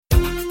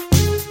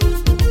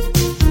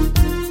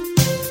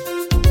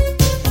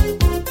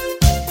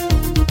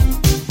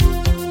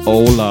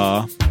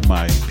Hola,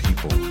 my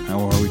people. How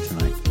are we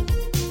tonight?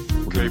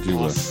 We're going to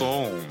do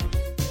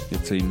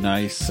it's a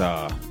nice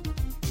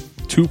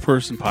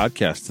two-person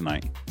podcast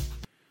tonight.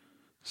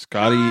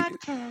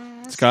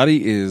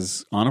 Scotty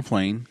is on a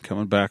plane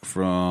coming back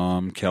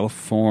from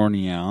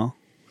California,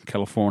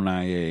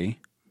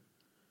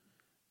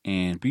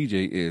 and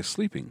BJ is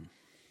sleeping.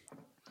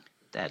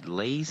 That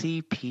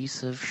lazy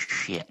piece of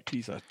shit.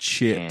 Piece of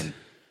shit.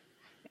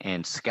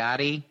 And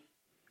Scotty,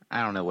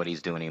 I don't know what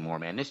he's doing anymore,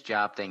 man. This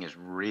job thing is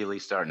really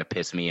starting to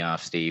piss me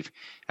off, Steve.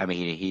 I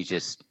mean, he's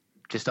just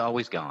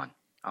always gone.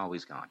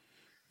 Always gone.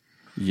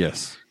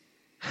 Yes.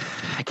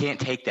 I can't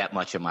take that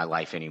much of my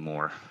life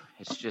anymore.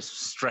 It's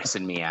just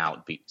stressing me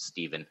out,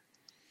 Steven.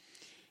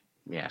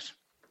 Yes.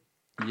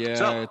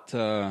 Yeah,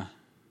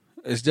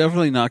 it's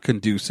definitely not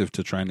conducive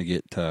to trying to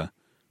get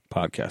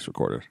podcasts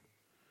recorded.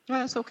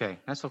 That's okay.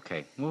 That's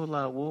okay.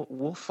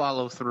 We'll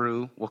follow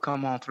through. We'll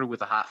come on through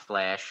with a hot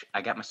flash.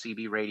 I got my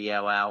CB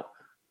radio out.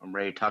 I'm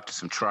ready to talk to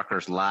some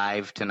truckers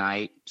live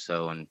tonight.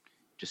 And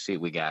just see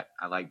what we got.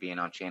 I like being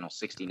on channel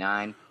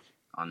 69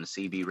 on the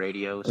CB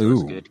radio, so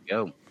it's good to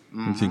go.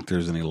 Mm-hmm. You think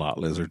there's any lot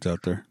lizards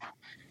out there?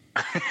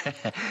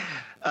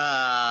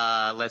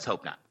 Let's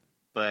hope not.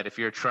 But if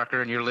you're a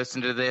trucker and you're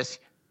listening to this,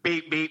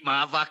 beep, beep,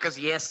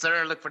 motherfuckers. Yes,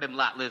 sir. Look for them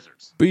lot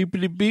lizards.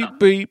 Beepity beep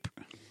beep.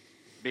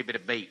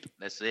 Beepity beep.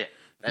 That's it.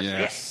 That's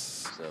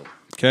yes. it. So.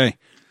 Okay.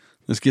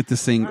 Let's get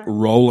this thing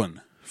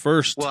rolling.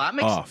 First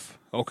off.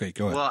 Okay,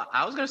 go ahead. Well,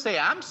 I was going to say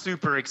I'm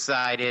super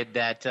excited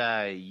that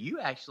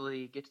you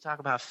actually get to talk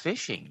about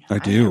fishing. I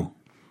do.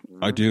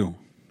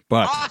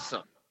 But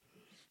awesome.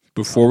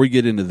 Before we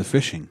get into the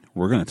fishing,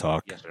 we're going to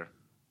talk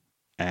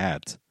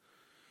ads.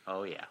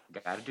 Oh, yeah.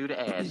 Got to do the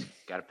ads.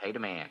 Got to pay the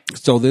man.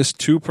 So this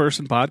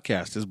two-person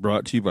podcast is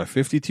brought to you by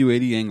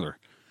 5280 Angler.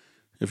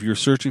 If you're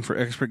searching for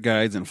expert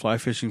guides and fly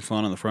fishing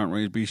fun on the Front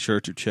Range, be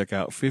sure to check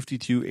out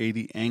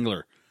 5280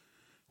 Angler.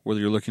 Whether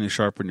you're looking to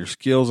sharpen your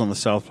skills on the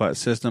South Platte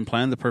system,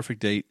 plan the perfect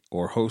date,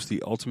 or host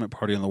the ultimate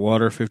party on the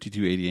water,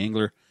 5280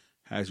 Angler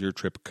has your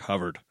trip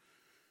covered.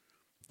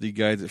 The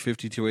guides at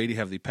 5280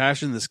 have the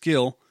passion, the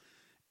skill,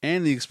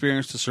 and the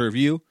experience to serve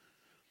you.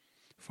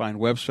 Find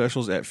web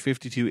specials at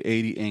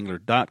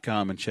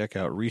 5280angler.com and check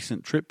out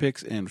recent trip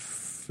pics and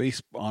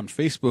on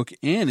Facebook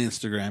and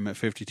Instagram at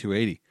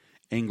 5280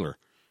 Angler.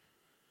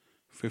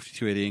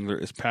 5280 Angler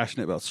is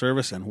passionate about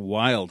service and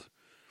wild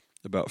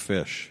about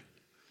fish.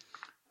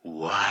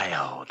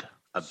 Wild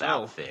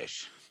about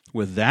fish.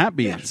 With that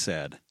being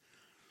said,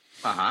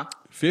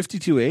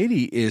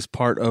 5280 is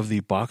part of the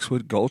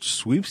Boxwood Gulch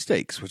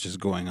sweepstakes, which is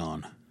going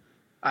on.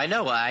 I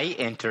know. I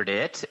entered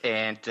it,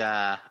 and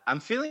I'm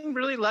feeling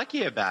really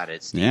lucky about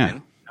it,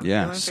 Stephen.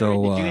 Yeah.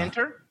 So, did you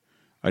enter?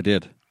 I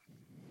did.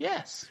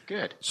 Yes,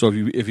 good. So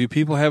if you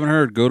people haven't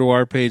heard, go to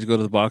our page, go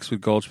to the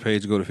Boxwood Gulch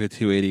page, go to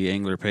 5280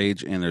 Angler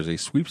page, and there's a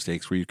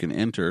sweepstakes where you can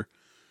enter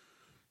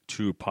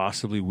to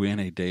possibly win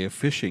a day of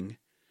fishing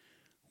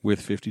with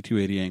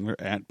 5280 Angler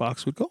at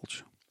Boxwood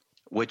Gulch.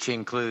 Which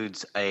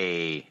includes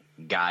a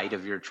guide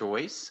of your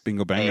choice.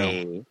 Bingo bango.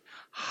 A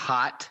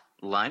hot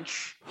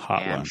lunch.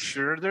 I'm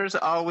sure there's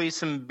always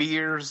some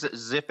beers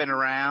zipping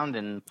around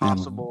and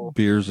possible. And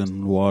beers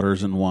and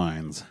waters and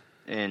wines.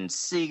 And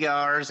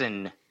cigars,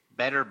 and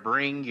better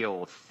bring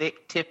your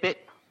thick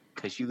tippet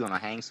because you're going to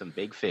hang some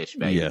big fish,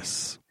 baby.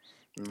 Yes.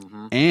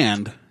 Mm-hmm.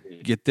 And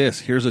get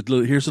this. Here's a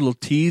little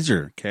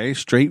teaser, okay?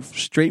 Straight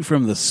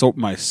from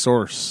my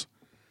source.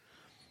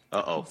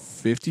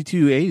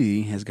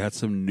 5280 has got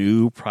some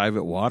new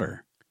private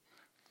water.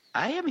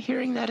 I am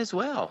hearing that as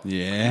well.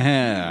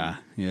 Yeah.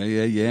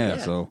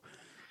 So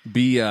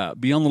be on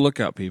the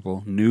lookout,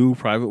 people. New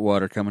private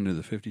water coming to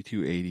the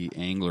 5280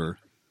 Angler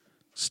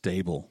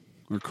stable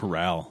or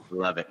corral.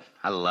 Love it.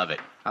 I love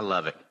it.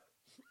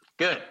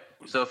 Good.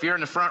 So if you're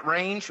in the Front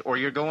Range or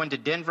you're going to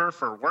Denver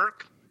for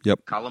work,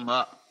 call them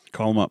up.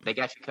 They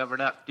got you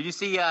covered up. Did you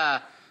see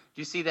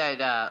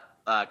that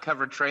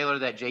covered trailer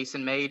that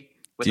Jason made?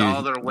 With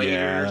all their waders.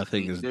 Yeah, that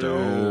thing is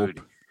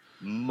dope.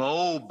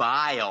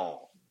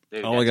 Mobile.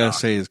 Dude, all I got to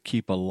say is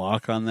keep a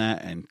lock on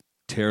that and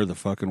tear the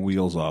fucking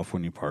wheels off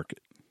when you park it.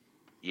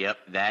 Yep,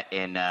 that,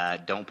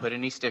 and don't put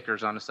any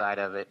stickers on the side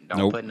of it.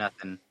 Don't put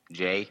nothing.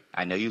 Jay,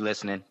 I know you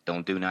listening.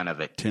 Don't do none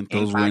of it. Tint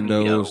those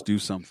windows. Do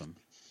something.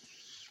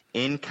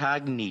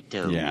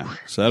 Incognito. Yeah,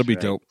 so that'll be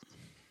dope.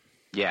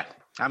 Yeah,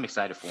 I'm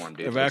excited for him,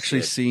 dude. I've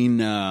actually seen,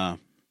 who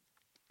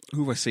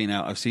have I seen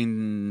out? I've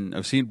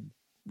seen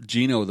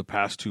Gino the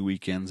past 2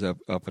 weekends up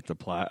at the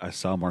Platte. I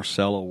saw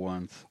Marcelo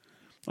once.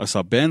 I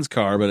saw Ben's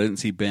car, but I didn't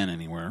see Ben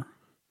anywhere.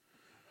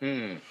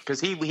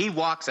 Because he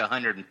walks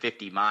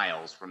 150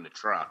 miles from the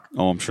truck.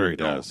 Oh, I'm sure he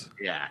does.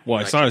 Yeah. Well,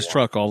 I saw his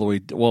truck all the way.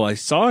 Well, I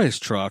saw his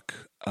truck.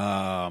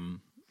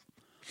 The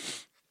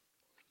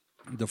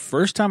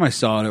first time I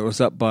saw it, it was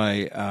up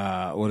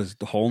by what is it,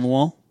 the Hole in the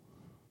Wall?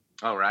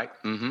 Oh, right.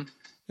 Mm-hmm.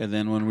 And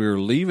then when we were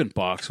leaving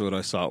Boxwood,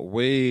 I saw it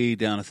way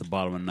down at the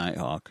bottom of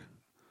Nighthawk.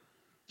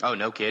 Oh,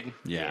 no kidding?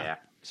 Yeah.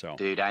 So,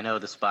 dude, I know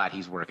the spot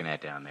he's working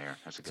at down there.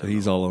 That's a good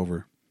he's all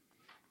over.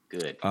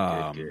 Good.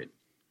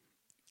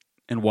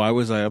 And why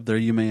was I up there,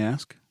 you may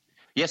ask?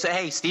 Yes.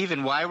 Hey,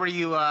 Steven, why were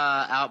you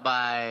out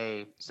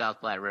by South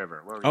Platte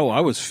River? Where were you Oh, going?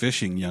 I was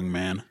fishing, young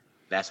man.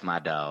 That's my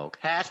dog.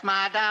 That's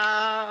my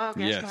dog. That's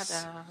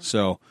Yes. my dog.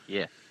 So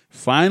Yeah.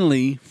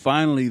 finally,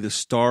 the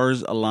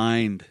stars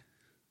aligned,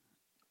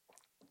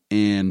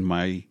 and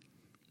my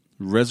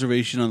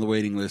reservation on the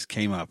waiting list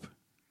came up,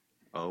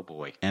 Oh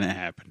boy. and it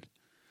happened.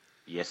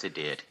 Yes, it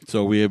did.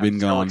 So we have been I'm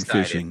so going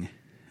excited. fishing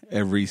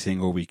every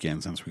single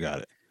weekend since we got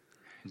it,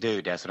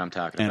 Dude, that's what I'm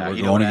talking and about. we're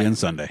You know going what again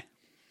Sunday.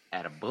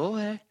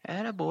 Attaboy.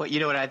 You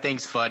know what I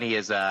think's funny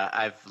is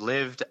I've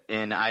lived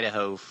in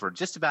Idaho for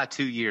just about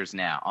 2 years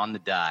now on the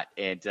dot,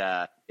 and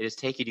it has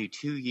taken you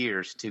 2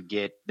 years to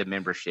get the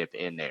membership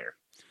in there.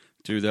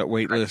 Dude, that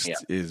wait list Yeah.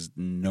 is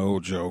no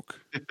joke.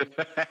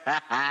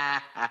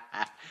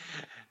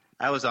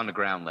 I was on the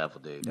ground level,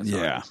 dude. That's all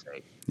I Yeah. can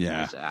say.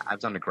 Yeah. I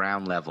was on the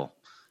ground level.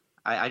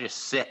 I just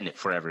set in it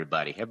for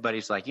everybody.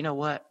 Everybody's like, you know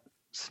what?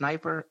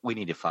 Sniper, we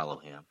need to follow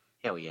him.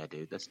 Hell yeah,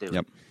 dude. Let's do it.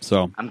 Yep.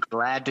 So, I'm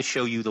glad to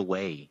show you the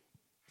way.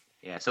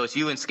 Yeah, so it's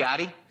you and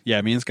Scotty?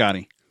 yeah, me and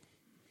Scotty.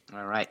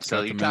 All right. So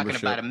Got the you're talking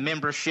membership. about a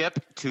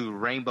membership to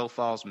Rainbow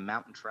Falls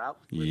Mountain Trout.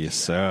 which, Yes,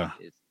 sir.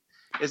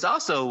 is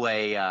also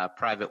a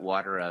private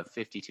water of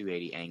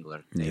 5280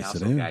 Angler. They Yes,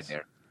 it also is. guide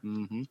there.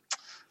 Mm-hmm.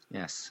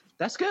 Yes.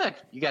 That's good.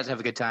 You guys have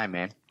a good time,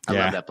 man. I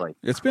Yeah. love that place.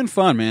 It's been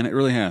fun, man. It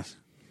really has.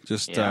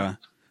 Just Yeah.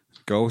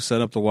 go set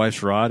up the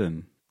wife's rod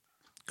and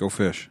go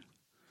fish.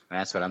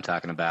 That's what I'm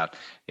talking about.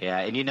 Yeah,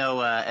 and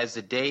as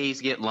the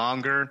days get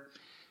longer,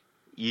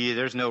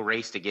 there's no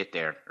race to get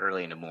there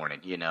early in the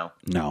morning. No.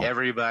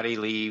 Everybody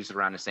leaves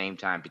around the same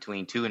time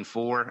between 2 and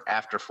 4.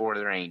 After 4,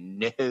 there ain't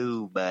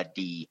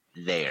nobody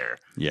there.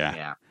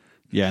 Yeah.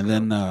 Yeah, and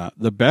then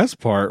the best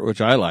part,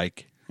 which I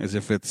like, is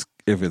if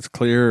it's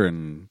clear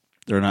and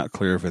they're not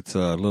clear, if it's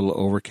a little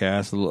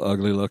overcast, a little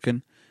ugly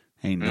looking,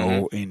 ain't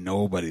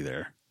nobody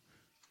there.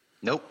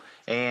 Nope.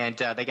 And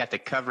they got the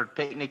covered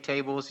picnic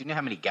tables. You know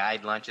how many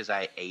guide lunches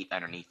I ate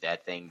underneath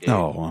that thing, dude?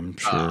 Oh, I'm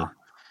sure.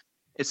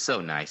 It's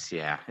so nice.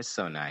 Yeah, it's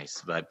so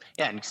nice. But,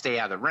 yeah, and stay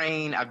out of the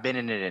rain. I've been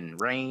in it in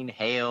rain,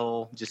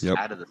 hail, just Yep.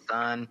 out of the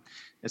sun.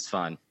 It's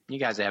fun. You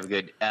guys have a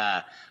good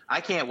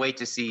I can't wait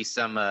to see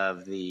some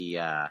of the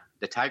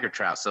tiger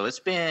trout. So it's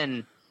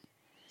been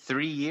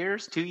 3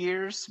 years, 2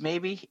 years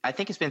maybe. I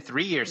think it's been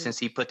 3 years since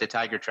he put the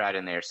tiger trout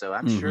in there. So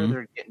I'm sure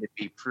they're getting to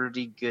be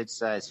pretty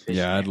good-sized fish.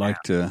 Yeah, I'd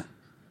like to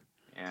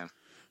Yeah.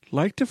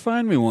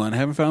 find me one.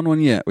 Haven't found one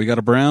yet. We got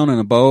a brown and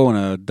a bow and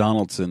a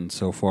Donaldson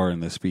so far in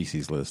the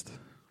species list.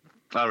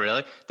 Oh,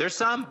 really? There's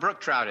some brook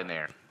trout in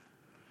there.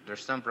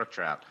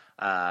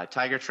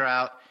 Tiger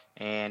trout,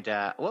 and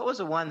what was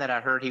the one that I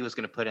heard he was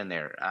going to put in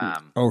there?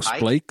 Pike?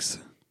 Splakes?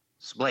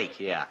 Splake,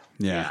 yeah.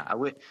 Yeah.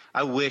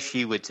 I wish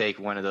he would take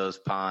one of those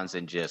ponds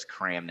and just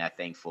cram that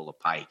thing full of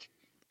pike.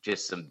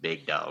 Just some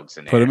big dogs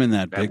in there. Put them in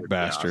that big would be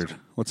bastard.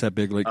 awesome. What's that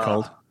big lake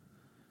called?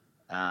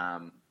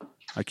 Um,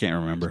 I can't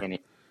remember. and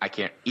I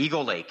can't.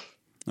 Eagle Lake.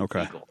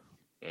 Okay. Eagle.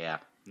 Yeah.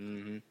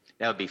 Mm-hmm.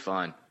 That would be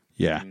fun.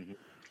 Yeah.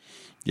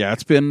 Yeah,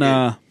 it's been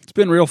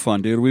real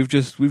fun, dude.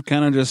 We've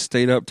kind of just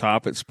stayed up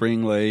top at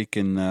Spring Lake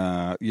and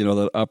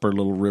the upper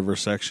little river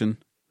section.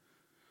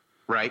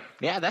 Right.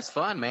 Yeah, that's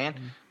fun, man.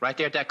 Right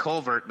there at that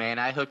culvert, man.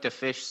 I hooked a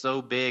fish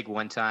so big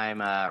one time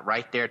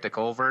right there at the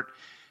culvert.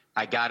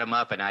 I got him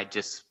up and I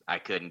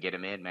couldn't get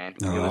him in, man.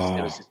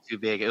 It was just too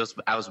big.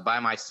 I was by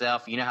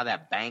myself. You know how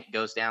that bank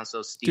goes down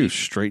so steep? Dude,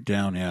 straight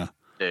down, yeah.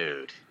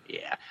 Dude,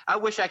 yeah. I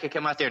wish I could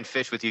come out there and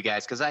fish with you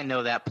guys because I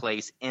know that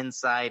place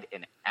inside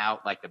and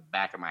out like the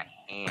back of my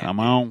hand. Come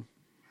on.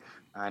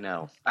 I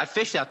know. I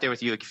fished out there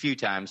with you a few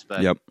times,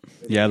 but Yep.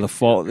 Yeah, the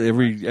fall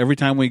every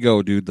time we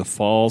go, dude, the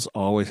falls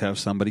always have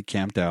somebody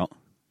camped out.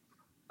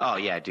 oh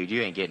yeah, dude,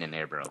 you ain't getting in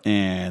there, bro.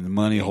 And the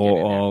money Can't hole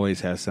get in there. always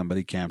has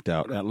somebody camped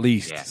out. At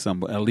least Yeah.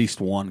 at least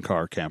one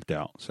car camped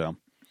out. So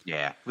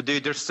Yeah, but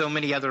dude, there's so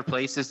many other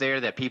places there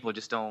that people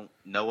just don't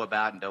know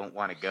about and don't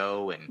want to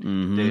go.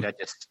 And dude,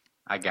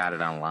 I got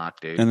it on lock,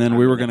 dude. and then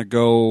we were gonna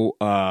go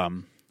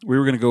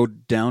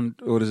down,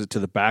 what is it, to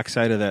the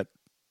backside of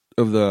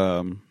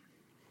the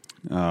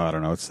I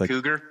don't know, it's like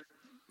Cougar.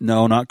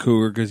 no, not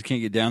Cougar, because you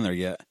can't get down there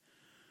yet.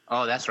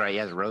 Oh, that's right.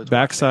 Yeah, the road's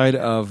Backside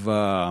of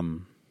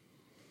God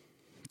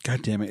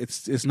damn it,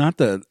 it's not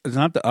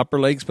the upper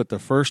lakes, but the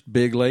first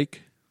big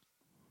lake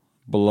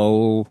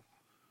below.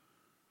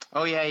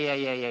 Oh yeah.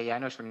 I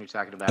know what you're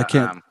talking about. I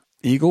can't.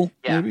 Eagle,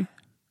 yeah. maybe?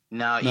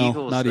 No, No,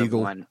 Eagle's not the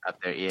Eagle. one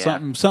up there. Yeah,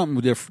 Something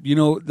different. You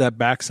know that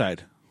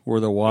backside where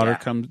the water Yeah.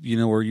 comes. You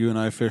know where you and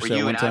I fished where that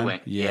you one and time. I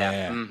went.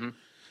 Yeah. Mm-hmm.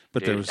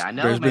 But Dude, I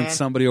know, there's been man.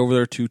 somebody over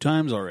there 2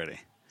 times already.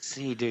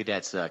 See, dude,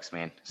 that sucks,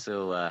 man.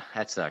 So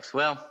that sucks.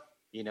 Well,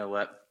 you know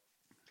what?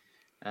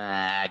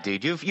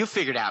 Dude, you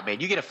figured out, man.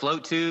 You get a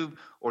float tube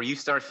or you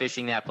start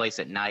fishing that place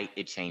at night,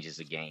 it changes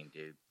the game,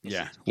 dude. It's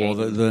Yeah. just Well,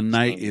 the game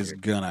night changer. is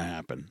gonna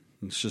happen.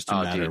 It's just a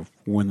Oh, matter dude. of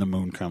when the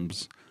moon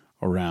comes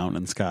around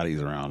and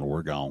Scotty's around.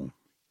 We're gone.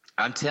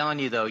 I'm telling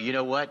you though, you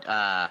know what?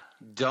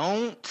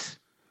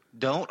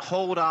 Don't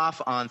hold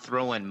off on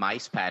throwing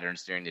mice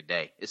patterns during the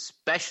day,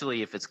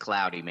 especially if it's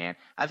cloudy, man.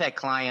 I've had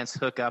clients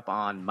hook up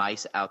on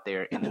mice out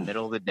there in the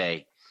middle of the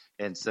day.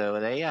 And so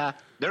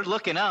they're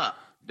looking up.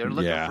 They're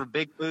looking Yeah. for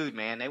big food,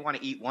 man. They want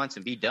to eat once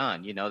and be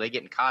done. You know, they're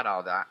getting caught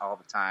all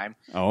the time.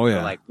 Oh yeah.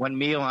 So, like one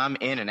meal, I'm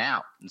in and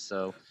out. And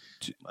so,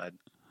 but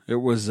It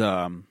was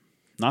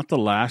not the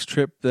last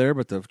trip there,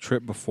 but the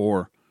trip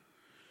before.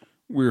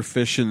 We were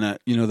fishing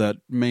that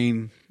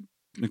main,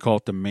 we call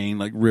it the main,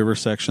 like river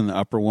section, the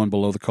upper one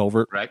below the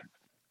culvert.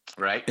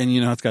 right. And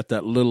it's got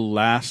that little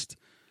last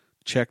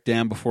check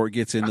dam before it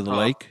gets into the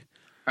lake.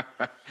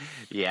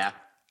 Yeah.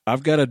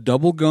 I've got a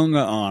double gunga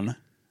on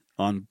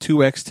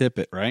 2X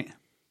tippet, right?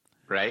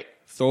 Right.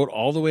 Throw it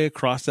all the way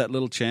across that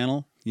little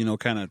channel,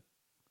 kind of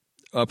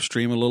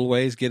upstream a little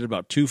ways, get it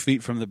about 2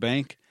 feet from the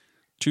bank,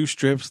 2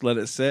 strips, let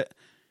it sit,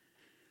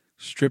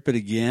 strip it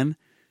again,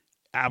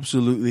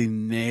 absolutely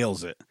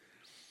nails it.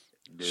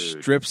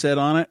 Dude. Strip set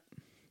on it,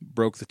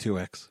 broke the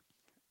 2X.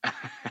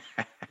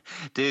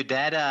 Dude,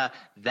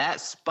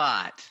 that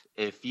spot,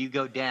 if you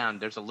go down,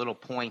 there's a little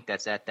point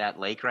that's at that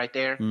lake right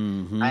there.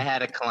 Mm-hmm. I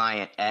had a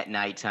client at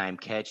nighttime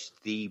catch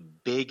the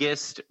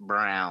biggest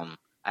brown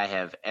I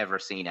have ever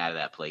seen out of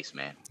that place,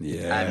 man.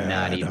 Yeah, I'm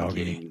not even doggy.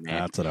 kidding you, man.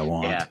 That's what I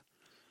want. Yeah.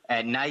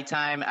 At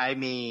nighttime, I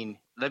mean,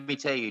 let me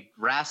tell you,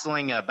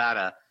 wrestling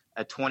about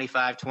a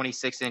 25,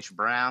 26-inch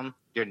brown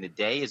during the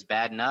day is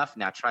bad enough.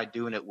 Now try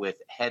doing it with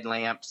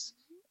headlamps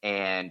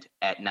and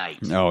at night.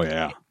 Oh,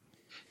 yeah.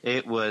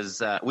 It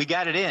was, we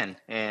got it in,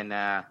 and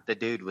the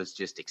dude was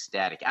just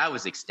ecstatic. I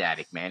was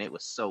ecstatic, man. It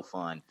was so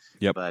fun.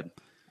 Yep. But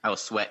I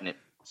was sweating it.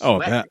 Oh,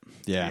 I bet.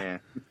 Yeah.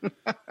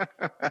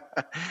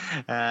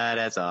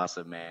 That's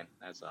awesome, man.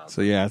 That's awesome.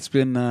 So, yeah, it's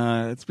been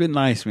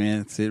nice,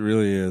 man. It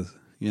really is.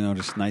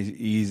 Just nice,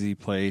 easy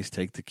place.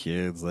 Take the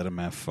kids, let them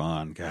have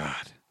fun.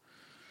 God.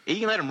 You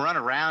can let them run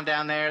around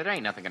down there. There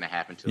ain't nothing going to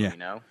happen to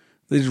them,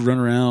 They just run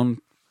around,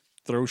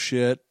 throw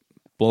shit,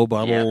 blow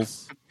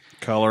bubbles,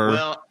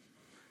 color.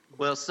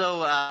 Well,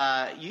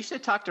 so you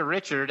should talk to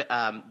Richard.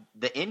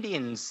 The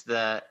Indians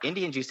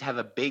used to have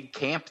a big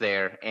camp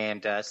there,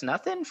 and it's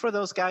nothing for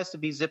those guys to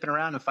be zipping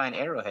around and find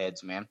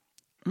arrowheads, man.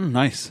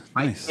 Nice.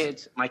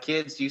 My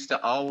kids used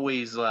to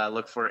always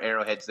look for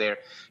arrowheads there.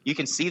 You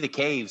can see the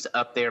caves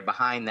up there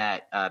behind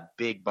that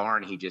big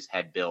barn he just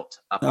had built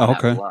up on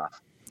that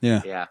bluff.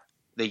 Yeah. Yeah.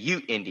 The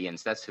Ute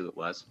Indians, that's who it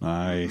was.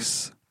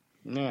 Nice.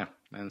 Yeah.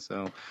 And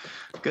so,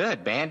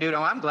 good, man, dude.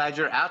 Oh, I'm glad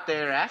you're out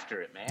there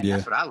after it, man. Yeah.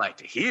 That's what I like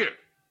to hear.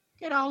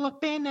 Get all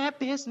up in that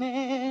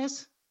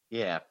business.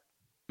 Yeah.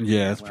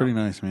 Yeah, it's pretty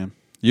nice, man.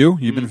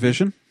 You've been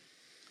fishing?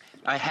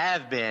 I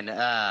have been.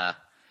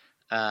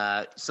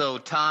 So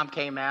Tom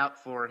came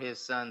out for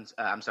his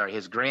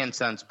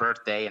grandson's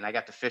birthday, and I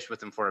got to fish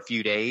with him for a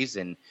few days.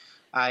 And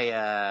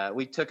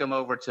we took him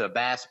over to a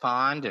bass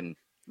pond, and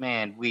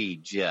man, we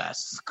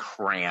just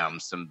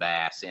crammed some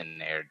bass in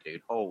there,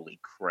 dude. Holy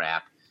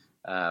crap.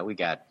 We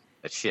got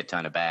a shit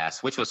ton of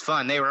bass, which was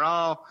fun. They were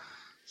all,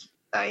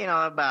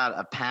 about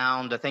a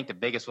pound. I think the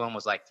biggest one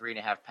was like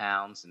 3.5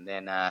 pounds. And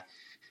then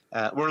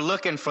we're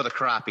looking for the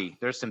crappie.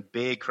 There's some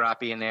big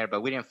crappie in there,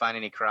 but we didn't find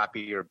any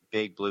crappie or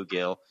big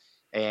bluegill.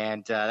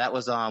 And that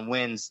was on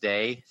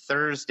Wednesday.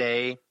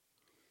 Thursday,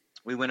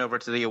 we went over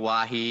to the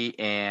Oahe,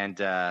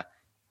 and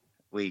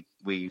we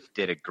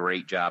did a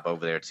great job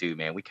over there too,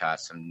 man. We caught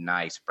some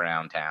nice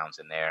brown towns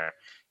in there.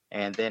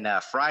 And then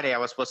Friday, I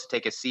was supposed to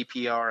take a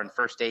CPR and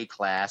first aid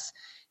class,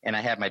 and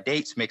I had my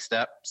dates mixed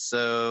up.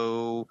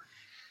 So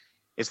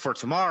it's for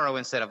tomorrow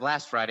instead of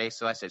last Friday.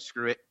 So I said,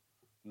 screw it.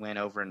 Went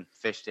over and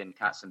fished and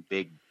caught some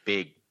big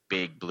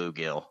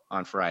bluegill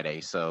on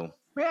Friday. So,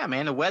 yeah,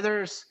 man, the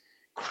weather's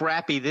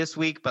crappy this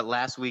week, but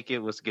last week it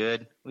was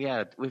good.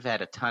 We've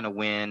had a ton of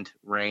wind,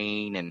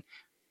 rain, and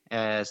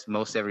as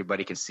most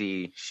everybody can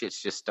see, shit's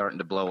just starting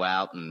to blow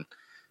out, and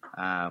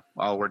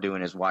all we're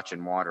doing is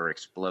watching water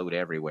explode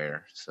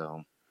everywhere.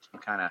 So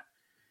kind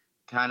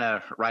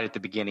of right at the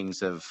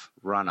beginnings of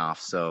runoff.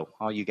 So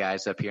all you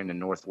guys up here in the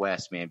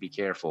Northwest, man, be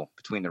careful.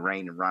 Between the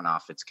rain and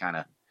runoff, it's kind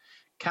of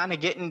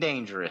getting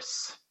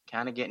dangerous.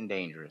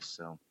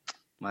 So,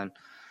 man.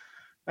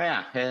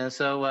 Yeah, and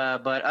so,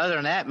 but other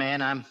than that,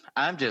 man,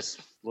 I'm just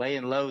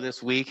laying low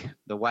this week.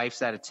 The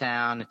wife's out of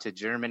town to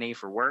Germany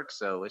for work,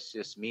 so it's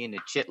just me and the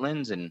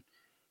chitlins, and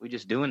we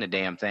just doing the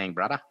damn thing,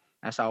 brother.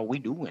 That's all we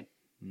doing.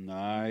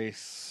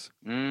 Nice.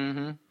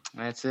 Mm-hmm.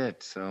 That's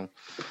it. So,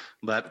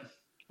 but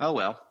oh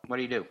well. What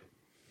do you do?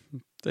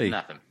 Hey,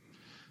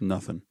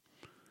 Nothing.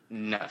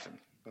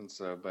 And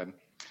so, but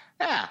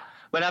yeah.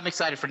 But I'm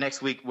excited for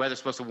next week. Weather's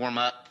supposed to warm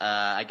up.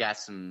 I got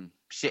some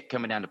shit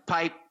coming down the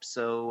pipe,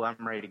 so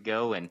I'm ready to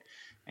go. And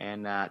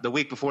the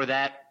week before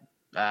that,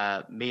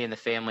 me and the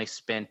family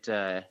spent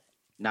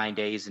 9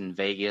 days in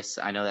Vegas.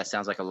 I know that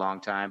sounds like a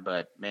long time,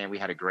 but man, we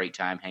had a great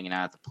time hanging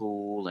out at the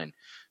pool and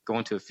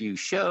going to a few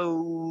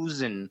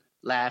shows and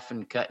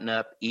laughing, cutting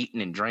up,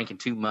 eating and drinking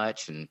too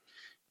much, and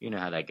you know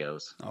how that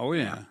goes. Oh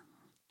yeah.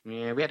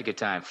 Yeah, we had a good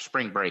time.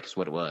 Spring break is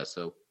what it was.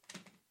 So.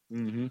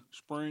 Mm-hmm.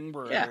 Spring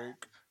break. Yeah.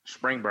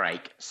 Spring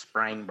break.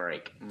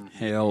 Mm-hmm.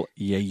 Hell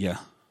yeah.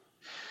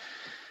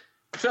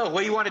 So, what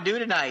do you want to do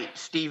tonight,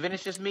 Steven?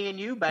 It's just me and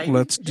you, baby.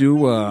 Let's do,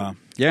 we're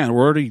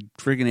already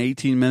freaking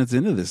 18 minutes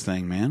into this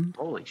thing, man.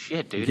 Holy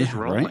shit, dude. It's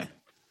rolling. Right?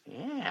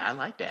 Yeah, I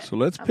like that. So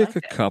let's I pick like a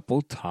that.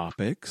 couple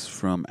topics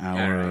from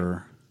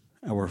our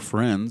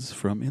friends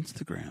from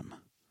Instagram.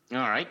 All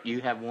right,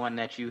 you have one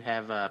that you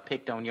have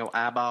picked on your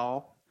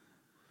eyeball.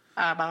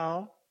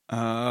 Eyeball.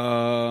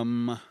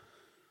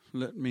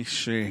 Let me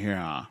see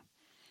here.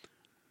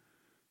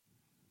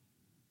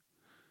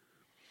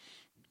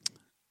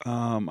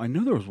 I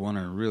knew there was one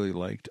I really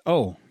liked.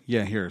 Oh,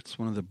 yeah, here it's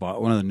one of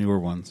the newer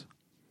ones.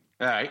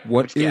 All right.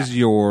 What is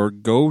your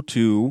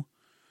go-to?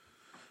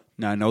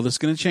 Now I know this is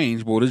going to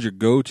change, but what is your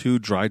go-to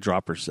dry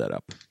dropper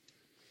setup?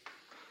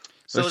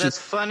 So that's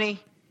funny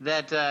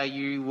that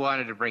you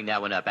wanted to bring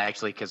that one up,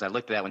 actually, because I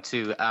looked at that one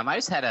too. I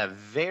just had a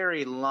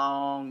very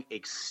long,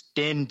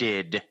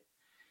 extended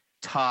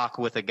talk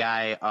with a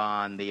guy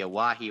on the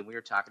Oahe, and we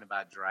were talking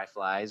about dry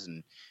flies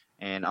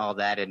and all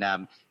that. And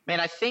man,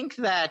 I think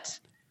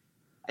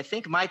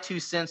my 2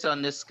 cents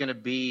on this is going to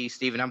be,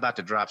 Stephen, I'm about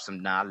to drop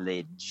some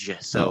knowledge.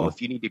 So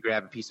if you need to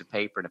grab a piece of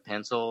paper and a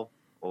pencil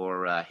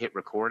or hit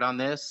record on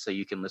this so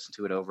you can listen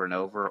to it over and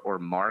over or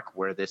mark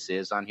where this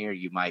is on here,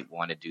 you might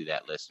want to do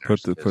that,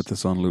 listeners. Put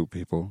this on loop,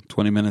 people.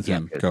 20 minutes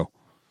in. Go.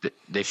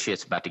 This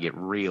shit's about to get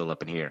real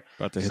up in here.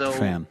 About to hit the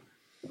fan.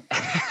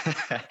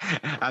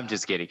 I'm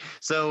just kidding.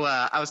 So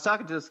I was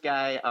talking to this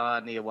guy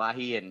on the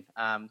Oahe, and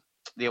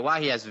the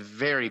Oahe has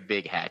very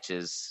big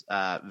hatches,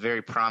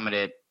 very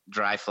prominent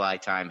dry fly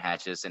time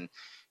hatches. And,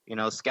 you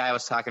know, this guy I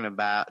was talking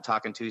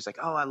to, he's like,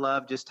 oh, I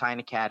love just tying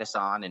a caddis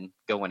on and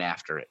going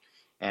after it.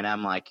 And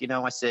I'm like, you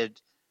know, I said,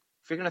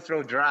 if you're going to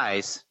throw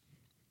dries,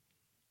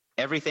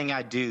 everything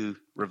I do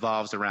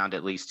revolves around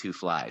at least 2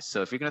 flies.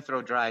 So if you're going to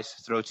throw dries,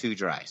 throw 2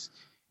 dries.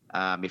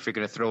 If you're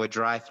going to throw a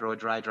dry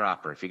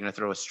dropper. If you're going to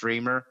throw a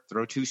streamer,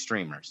 throw 2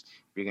 streamers.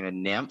 If you're going to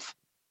nymph,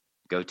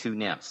 go 2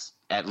 nymphs,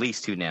 at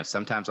least 2 nymphs.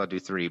 Sometimes I'll do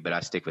 3, but I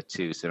stick with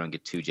 2 so I don't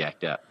get too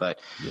jacked up. But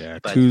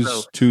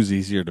two's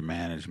easier to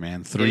manage,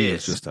 man. 3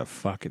 is just a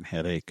fucking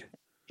headache.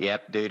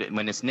 Yep, dude.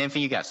 When it's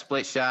nymphing, you got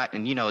split shot,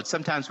 and you know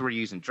sometimes we're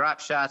using drop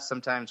shots,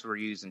 sometimes we're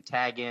using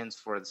tag ins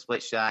for the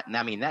split shot, and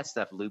I mean that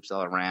stuff loops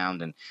all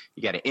around, and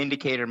you got an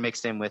indicator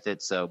mixed in with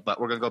it. So,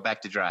 but we're gonna go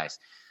back to dries.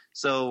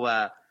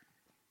 So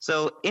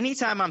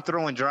anytime I'm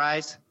throwing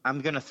dries, I'm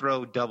gonna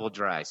throw double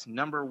dries.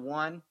 Number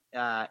one,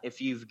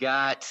 if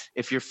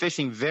you're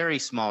fishing very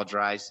small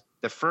dries,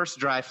 the first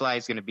dry fly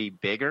is gonna be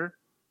bigger,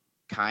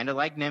 kind of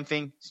like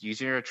nymphing. It's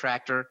using your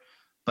attractor.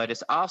 But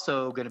it's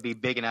also going to be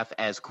big enough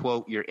as,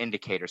 quote, your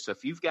indicator. So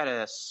if you've got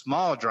a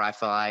small dry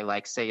fly,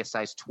 like, say, a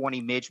size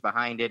 20 midge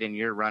behind it, and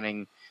you're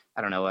running,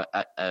 I don't know,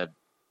 a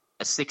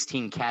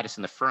 16 caddis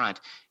in the front,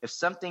 if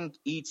something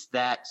eats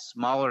that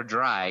smaller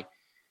dry,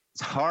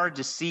 it's hard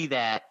to see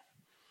that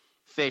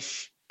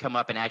fish come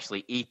up and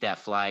actually eat that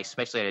fly,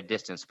 especially at a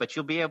distance. But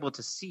you'll be able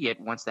to see it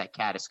once that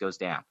caddis goes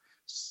down.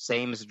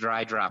 Same as a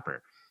dry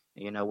dropper.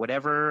 You know,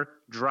 whatever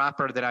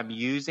dropper that I'm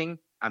using,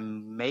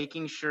 I'm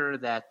making sure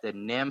that the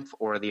nymph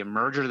or the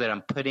emerger that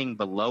I'm putting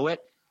below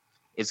it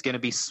is going to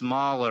be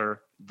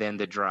smaller than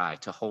the dry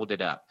to hold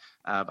it up.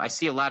 I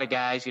see a lot of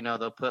guys, you know,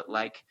 they'll put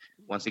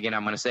once again,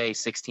 I'm going to say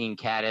 16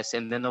 caddis,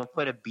 and then they'll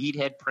put a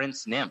beadhead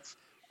prince nymph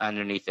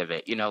underneath of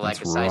it, you know, like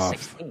That's a size rough.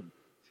 16.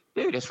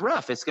 Dude, it's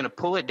rough. It's going to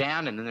pull it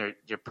down, and then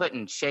you're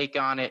putting shake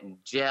on it and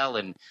gel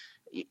and,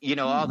 you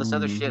know, all this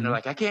other shit. And they're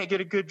like, I can't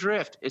get a good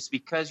drift. It's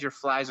because your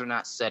flies are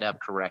not set up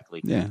correctly.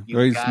 Yeah,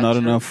 there's not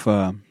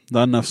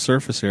enough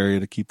surface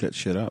area to keep that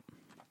shit up.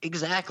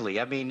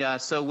 Exactly. I mean,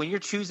 so when you're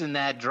choosing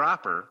that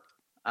dropper,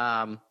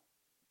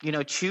 you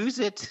know, choose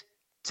it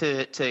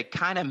to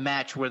kind of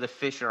match where the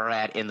fish are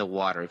at in the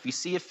water. If you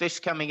see a fish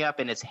coming up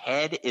and its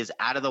head is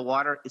out of the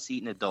water, it's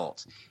eating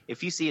adults.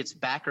 If you see its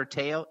back or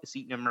tail, it's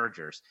eating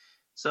emergers.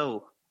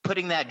 So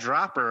putting that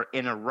dropper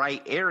in a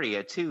right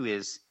area too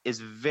is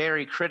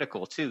very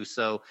critical too.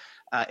 So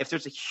if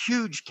there's a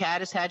huge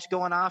caddis hatch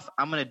going off,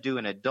 I'm going to do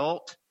an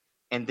adult,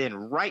 and then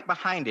right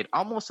behind it,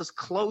 almost as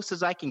close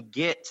as I can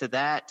get to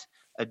that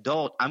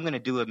adult, I'm going to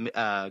do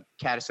a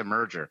caddis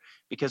emerger,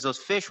 because those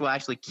fish will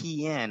actually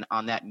key in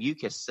on that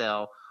mucus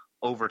cell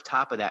over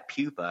top of that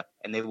pupa,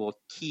 and they will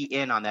key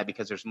in on that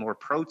because there's more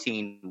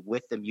protein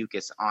with the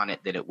mucus on it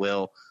than it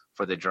will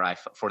for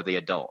the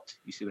adult.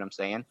 You see what I'm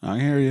saying? I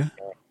hear you.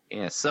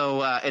 Yeah.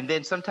 So, and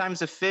then sometimes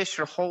the fish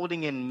are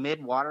holding in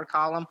mid-water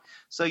column,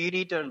 so you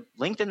need to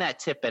lengthen that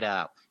tippet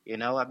out. You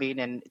know, I mean,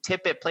 and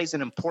tippet plays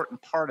an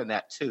important part in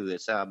that too.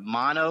 It's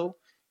mono,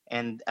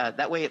 and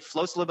that way it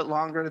floats a little bit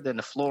longer than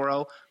the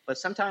fluoro. But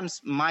sometimes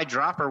my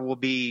dropper will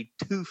be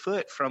 2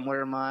 foot from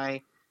where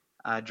my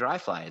dry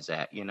fly is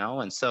at. You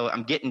know, and so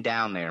I'm getting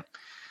down there.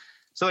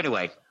 So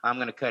anyway, I'm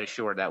going to cut it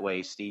short. That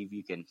way, Steve,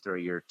 you can throw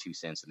your 2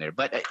 cents in there.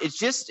 But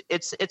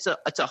it's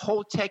a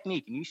whole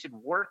technique, and you should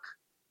work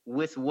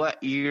with what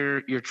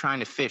you're trying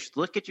to fish.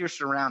 Look at your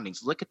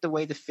surroundings. Look at the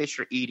way the fish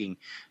are eating.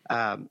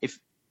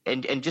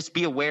 And just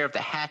be aware of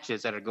the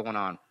hatches that are going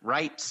on.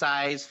 Right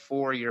size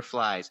for your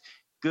flies.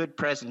 Good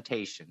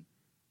presentation.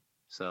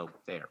 So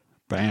there.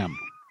 Bam.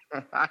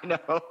 I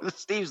know.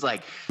 Steve's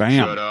like,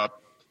 bam. Shut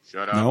up.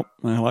 Nope,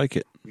 I like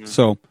it.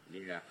 So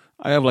Yeah.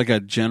 I have like a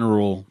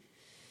general.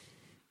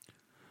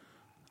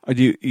 I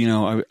do. You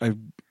know,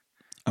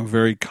 I'm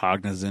very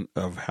cognizant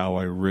of how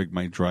I rig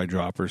my dry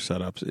dropper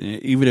setups,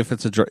 even if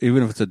it's a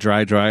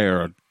dry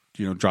or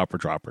a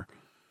dropper.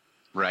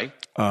 Right.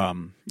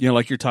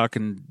 Like you're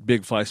talking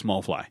big fly,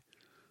 small fly.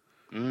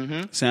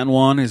 Mm-hmm. San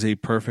Juan is a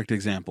perfect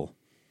example.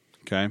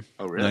 Okay.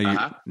 Oh, really?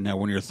 Now,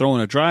 when you're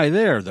throwing a dry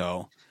there,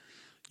 though,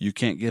 you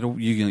can't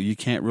you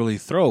can't really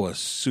throw a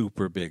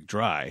super big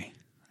dry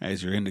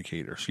as your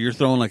indicator. So you're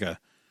throwing like a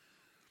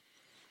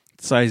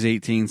size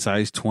 18,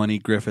 size 20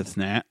 Griffith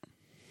Gnat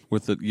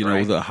with the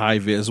the high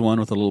vis one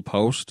with a little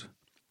post.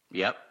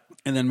 Yep.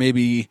 And then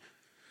maybe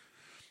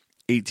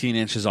 18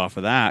 inches off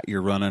of that,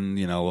 you're running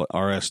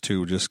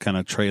RS2 just kind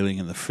of trailing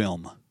in the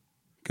film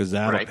because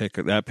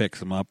that picks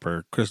them up,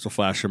 or Crystal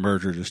Flash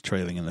Emerger just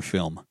trailing in the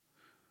film.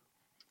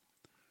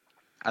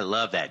 I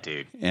love that,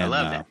 dude. And, I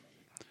love that.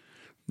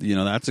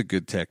 That's a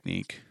good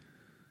technique.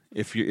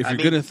 If you're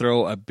going to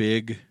throw a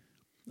big,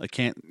 if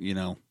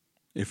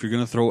you're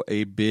going to throw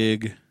a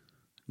big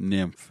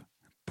nymph,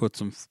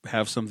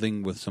 have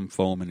something with some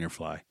foam in your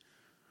fly.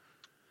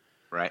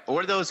 Right.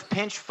 Or those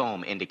pinch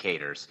foam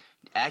indicators.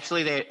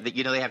 Actually, they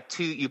have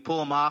two. You pull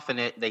them off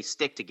and they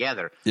stick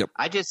together. Yep.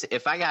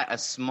 If I got a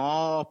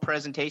small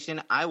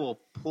presentation, I will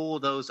pull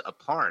those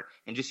apart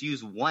and just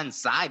use one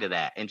side of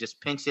that and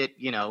just pinch it,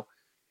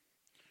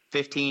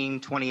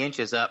 15, 20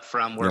 inches up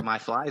from where my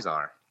flies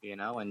are,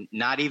 and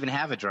not even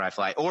have a dry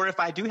fly. Or if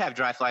I do have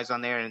dry flies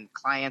on there and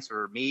clients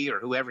or me or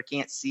whoever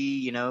can't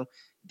see,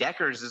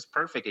 Deckers is a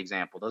perfect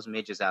example. Those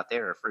midges out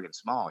there are friggin'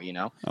 small, Oh,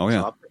 yeah.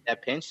 So I'll put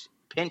that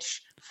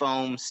pinch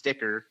foam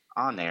sticker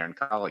on there and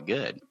call it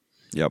good.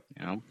 Yep.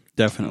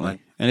 Definitely.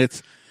 And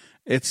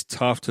it's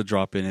tough to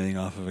drop anything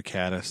off of a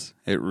caddis.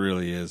 It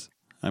really is.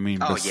 I mean,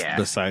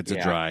 besides a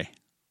dry.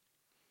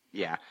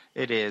 Yeah,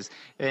 it is.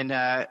 And,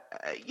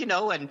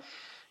 and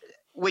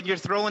when you're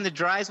throwing the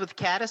dries with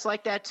caddis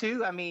like that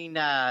too, I mean,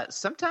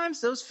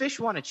 sometimes those fish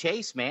want to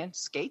chase, man.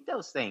 Skate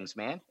those things,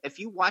 man. If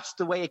you watch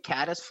the way a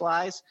caddis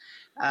flies,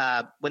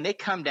 when they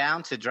come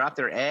down to drop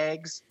their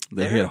eggs,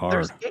 they hit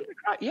hard.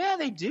 Yeah,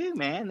 they do,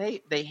 man.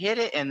 They hit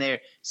it and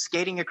they're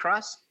skating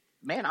across.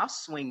 Man, I'll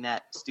swing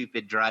that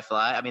stupid dry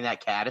fly. I mean,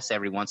 that caddis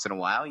every once in a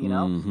while,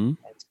 Mm-hmm.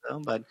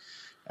 But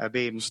I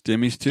mean,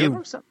 stimmies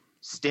too.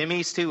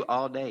 Stimmies too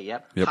all day.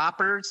 Yep.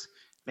 Hoppers,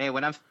 man.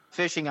 When I'm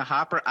fishing a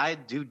hopper, I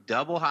do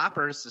double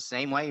hoppers the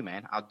same way,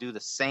 man. I'll do the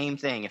same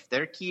thing. If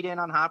they're keyed in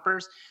on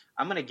hoppers,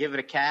 I'm gonna give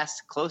it a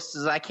cast close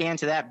as I can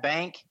to that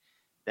bank,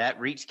 that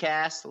reach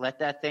cast. Let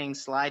that thing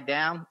slide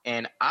down,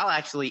 and I'll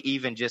actually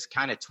even just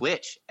kind of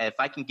twitch if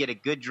I can get a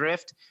good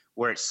drift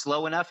where it's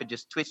slow enough and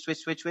just twitch.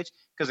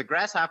 Because a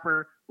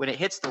grasshopper, when it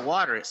hits the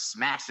water, it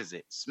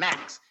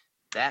smacks.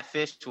 That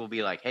fish will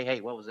be like,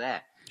 hey, what was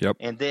that? Yep.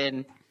 And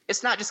then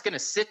it's not just going to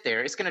sit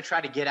there. It's going to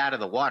try to get out of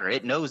the water.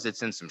 It knows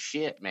it's in some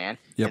shit, man.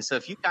 Yep. And so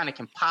if you kind of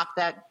can pop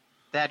that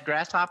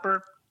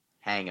grasshopper,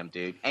 hang him,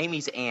 dude.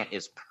 Amy's ant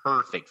is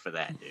perfect for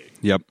that, dude.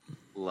 Yep.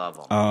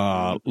 Love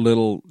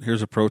them.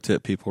 Here's a pro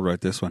tip, people.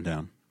 Write this one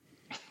down.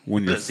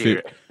 When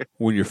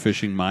you're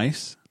fishing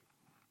mice,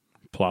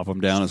 plop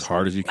them down as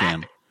hard as you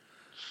can.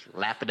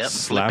 Lap it up.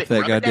 Slap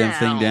that goddamn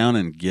thing down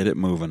and get it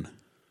moving.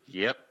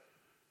 Yep.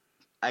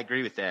 I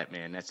agree with that,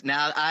 man.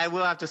 Now I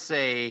will have to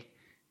say,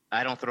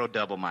 I don't throw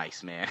double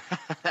mice, man.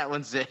 That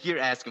one's you're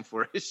asking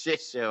for a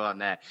shit show on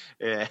that.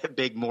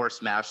 Big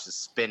Morse mouse is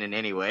spinning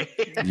anyway.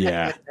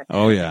 Yeah.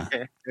 Oh yeah.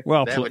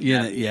 Well,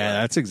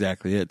 that's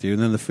exactly it, dude.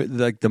 And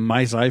then the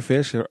mice I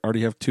fish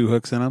already have 2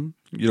 hooks in them.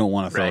 You don't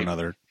want to throw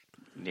another.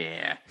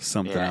 Yeah.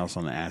 Something else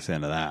on the ass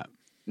end of that.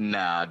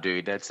 No,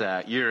 dude. That's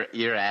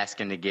you're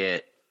asking to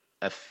get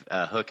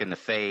a hook in the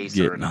face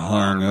getting or an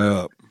hung arm.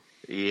 Up.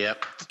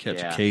 Yep.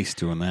 Catch a case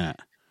doing that.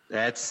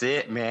 That's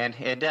it, man.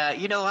 And,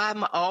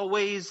 I'm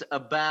always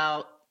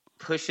about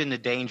pushing the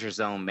danger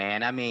zone,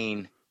 man. I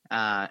mean,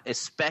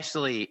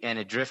 especially in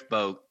a drift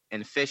boat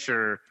and fish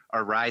are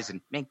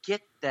rising. Man, get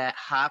that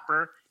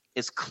hopper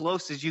as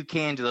close as you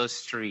can to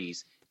those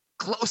trees,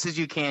 close as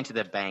you can to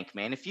the bank,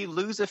 man. If you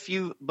lose a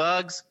few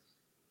bugs,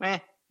 man,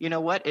 you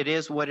know what? It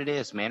is what it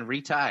is, man.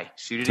 Retie.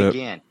 Shoot it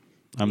again.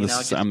 I'm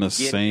the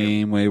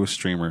same way with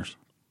streamers.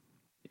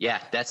 Yeah,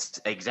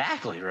 that's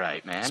exactly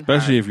right, man.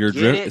 Especially if you're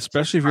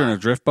in a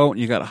drift boat and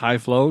you got high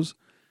flows.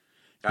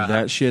 If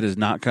that shit is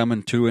not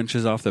coming 2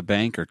 inches off the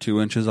bank or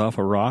 2 inches off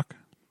a rock.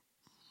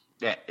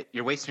 Yeah,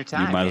 you're wasting your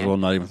time. You might as well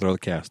not even throw the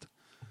cast.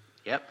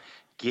 Yep,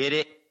 get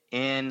it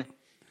in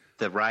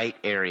the right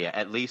area.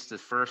 At least the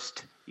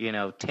first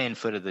 10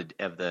 foot of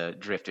the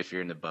drift if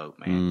you're in the boat,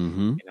 man.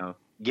 Mm-hmm.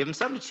 Give them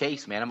something to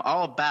chase, man. I'm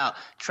all about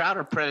trout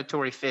are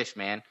predatory fish,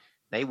 man.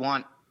 They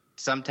want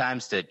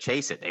sometimes to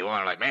chase it. They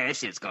want man, this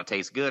shit's gonna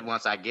taste good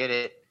once I get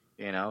it,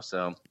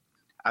 So,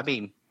 I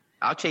mean,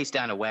 I'll chase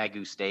down a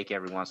Wagyu steak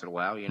every once in a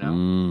while,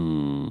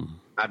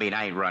 I mean,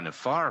 I ain't running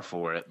far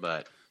for it,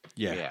 but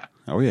yeah.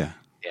 Oh yeah.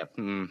 Yeah.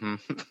 Mm-hmm.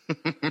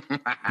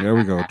 There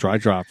we go. Dry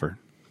dropper.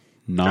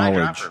 Knowledge.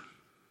 Dry dropper.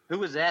 Who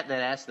was that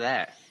asked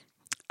that?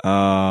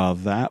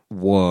 That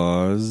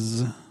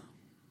was.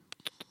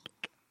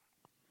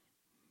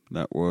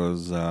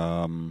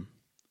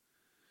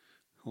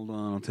 Hold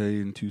on, I'll tell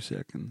you in 2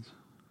 seconds.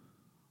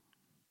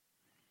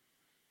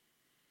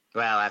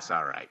 Well, that's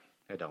all right.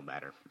 It don't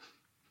matter.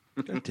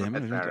 God damn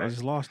it! That's all I right.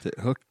 just lost it.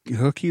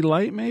 Hooky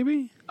Light,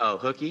 maybe? Oh,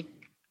 Hooky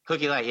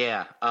Light,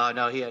 yeah.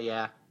 No,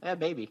 yeah,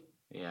 maybe,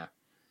 yeah.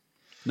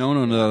 No.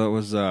 Yeah. That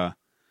was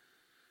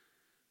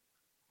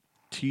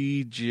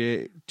T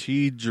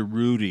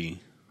Djibouti.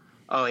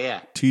 Oh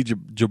yeah,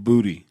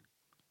 Djibouti.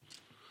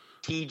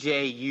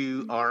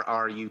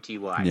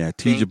 TJURRUTY. Yeah,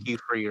 Thank you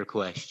for your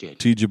question.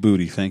 T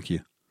Djibouti. Thank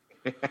you.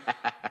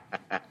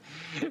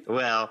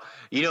 Well,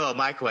 you know what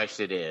my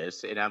question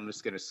is, and I'm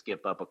just going to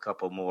skip up a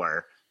couple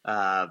more.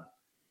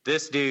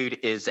 This dude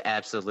is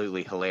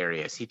absolutely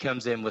hilarious. He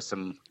comes in with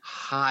some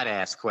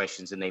hot-ass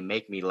questions, and they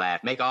make me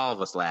laugh. Make all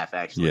of us laugh,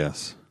 actually.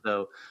 Yes.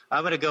 So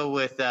I'm going to go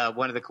with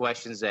one of the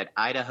questions that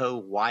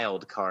Idaho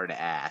Wildcard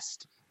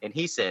asked. And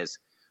he says,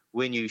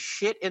 when you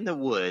shit in the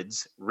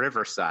woods,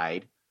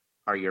 Riverside,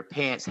 are your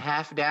pants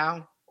half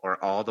down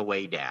or all the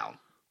way down?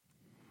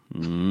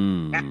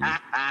 I'm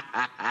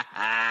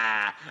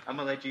going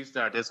to let you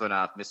start this one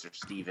off, Mr.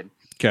 Steven.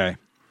 Okay.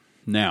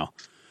 Now,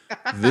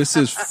 this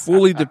is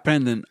fully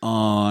dependent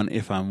on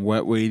if I'm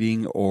wet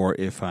wading or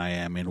if I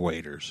am in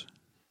waders.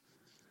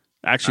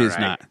 Actually, it's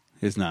not.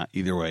 It's not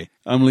either way.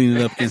 I'm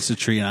leaning up against the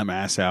tree and I'm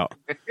ass out.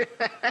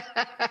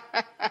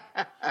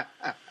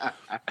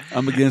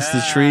 I'm against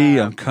the tree.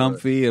 I'm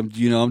comfy. I'm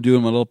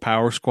doing my little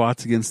power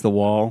squats against the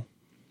wall.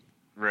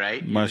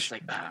 Right. My,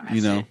 like,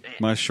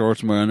 my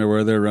shorts, my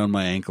underwear, they're around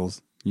my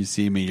ankles. You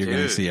see me, you're going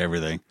to see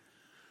everything.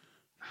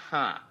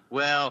 Huh.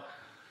 Well,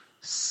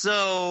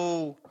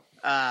 so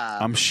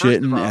I'm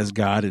shitting as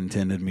God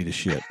intended me to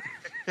shit.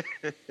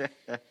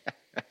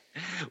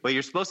 Well,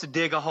 you're supposed to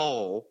dig a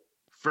hole.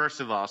 First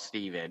of all,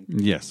 Steven.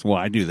 Yes, well,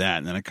 I do that,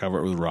 and then I cover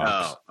it with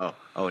rocks. Now.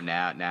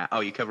 Oh,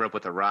 you cover up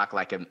with a rock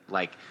like an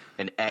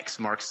X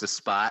marks the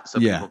spot, so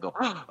people go,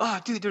 oh,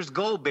 dude, there's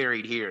gold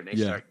buried here, and they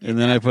start. And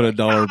then I put a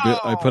dollar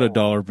bill. I put a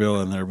dollar bill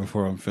in there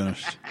before I'm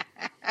finished.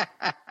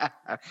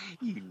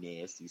 You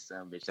nasty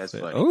son of a bitch. That's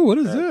funny. Oh, what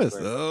is this?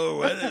 Oh,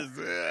 what is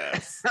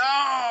this?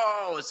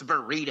 Oh, it's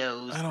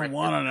burritos. I don't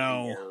want to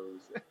know.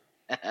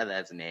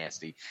 That's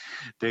nasty,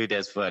 dude.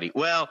 That's funny.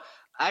 Well,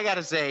 I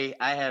gotta say,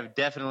 I have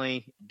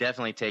definitely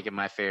taken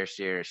my fair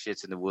share of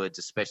shits in the woods,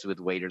 especially with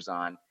waders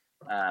on.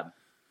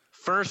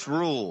 First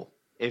rule: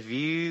 if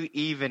you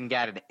even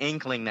got an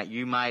inkling that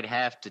you might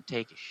have to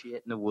take a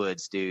shit in the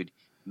woods, dude,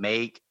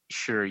 make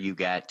sure you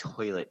got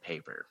toilet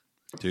paper.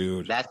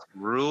 Dude, that's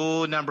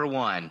rule number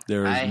one.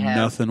 There is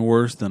nothing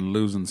worse than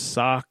losing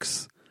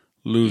socks,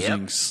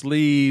 losing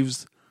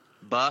sleeves,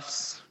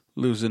 buffs,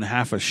 losing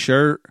half a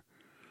shirt.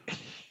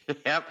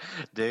 Yep,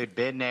 dude,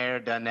 been there,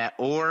 done that.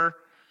 Or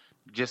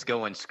just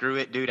going, screw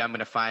it, dude. I'm going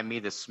to find me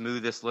the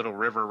smoothest little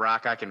river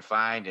rock I can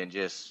find and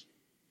just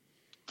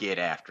get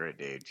after it,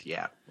 dude.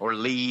 Yeah. Or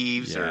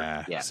leaves.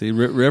 See,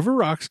 river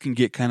rocks can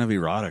get kind of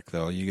erotic,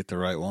 though. You get the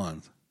right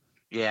ones.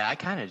 Yeah, I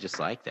kind of just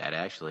like that,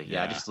 actually.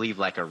 Yeah, I just leave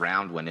like a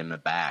round one in the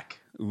back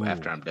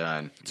after I'm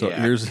done. So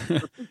here's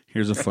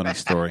a funny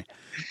story.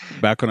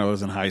 Back when I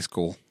was in high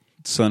school,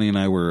 Sonny and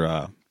I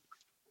were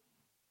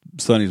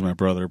Sonny's my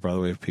brother, by the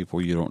way, if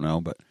people you don't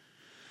know, but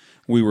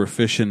we were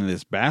fishing in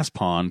this bass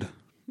pond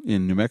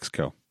in New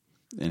Mexico.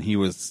 And he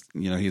was,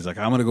 he's like,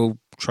 I'm going to go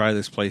try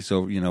this place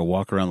over,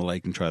 walk around the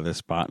lake and try this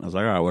spot. And I was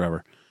like, all right,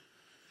 whatever.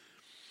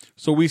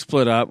 So we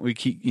split up. We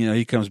keep,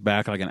 he comes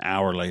back like an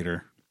hour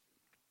later.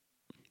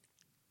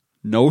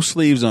 No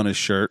sleeves on his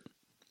shirt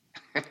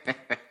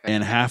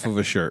and half of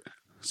a shirt.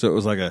 So it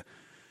was like a,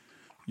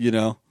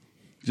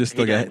 just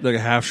like a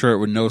half shirt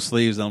with no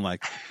sleeves. And I'm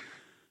like,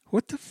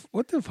 what the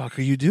fuck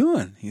are you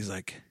doing? He's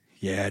like,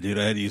 yeah, dude,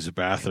 I had to use the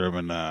bathroom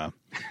and I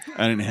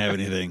didn't have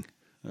anything.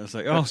 I was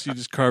like, oh, so you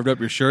just carved up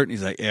your shirt? And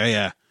he's like,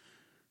 yeah.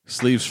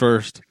 Sleeves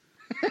first.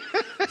 And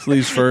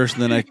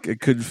then I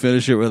couldn't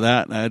finish it with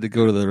that, and I had to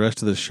go to the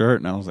rest of the shirt.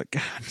 And I was like,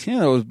 God,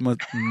 that was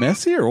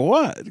messy or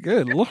what?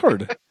 Good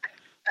Lord.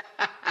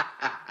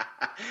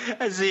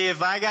 See,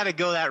 if I got to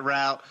go that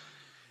route,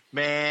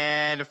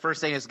 man, the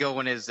first thing that's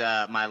going is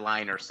my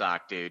liner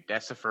sock, dude.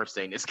 That's the first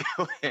thing that's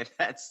going.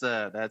 That's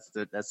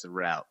the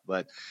route.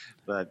 But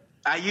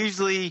I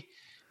usually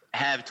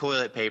have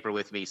toilet paper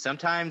with me.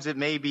 Sometimes it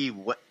may be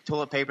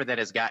toilet paper that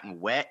has gotten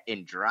wet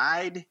and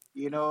dried,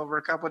 over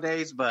a couple of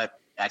days, but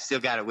I still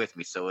got it with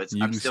me, so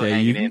I'm still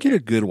hanging in. You can get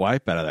a good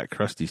wipe out of that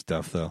crusty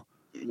stuff, though.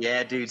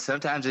 Yeah, dude.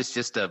 Sometimes it's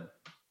just a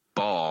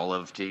ball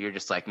of. You're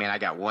just like, man, I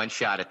got one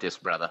shot at this,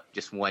 brother.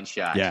 Just one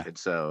shot. Yeah. And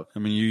so I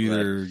mean, you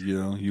either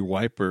you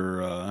wipe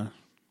or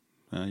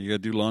you got to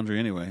do laundry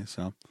anyway.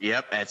 So.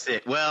 Yep, that's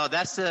it. Well,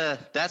 that's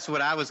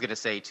what I was gonna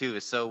say too.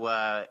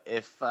 So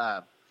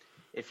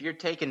if you're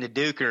taking the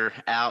duker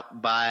out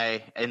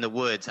in the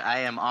woods,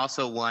 I am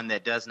also one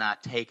that does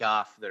not take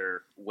off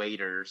their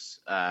waders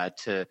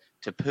to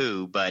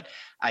poo, but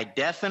I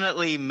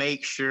definitely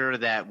make sure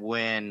that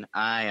when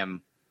I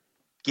am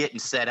getting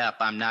set up,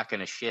 I'm not going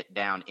to shit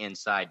down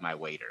inside my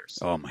waders.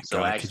 Oh my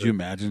God! Actually, could you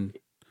imagine?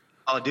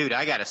 Oh, dude,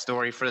 I got a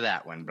story for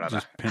that one, brother.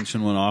 Just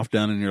pinching one off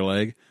down in your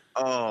leg.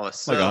 Oh,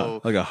 so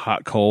like a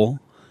hot coal.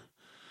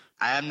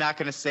 I am not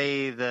going to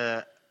say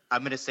the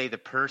I'm going to say the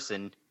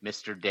person,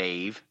 Mr.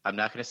 Dave. I'm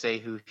not going to say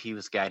who he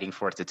was guiding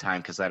for at the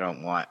time because I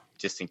don't want,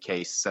 just in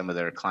case some of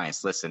their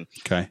clients listen.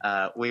 Okay.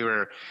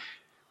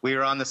 We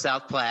were on the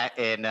South Platte,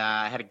 and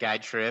I had a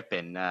guide trip,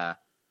 and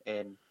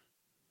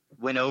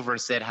went over and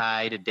said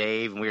hi to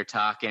Dave, and we were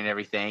talking and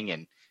everything.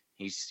 And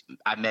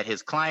I met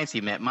his clients,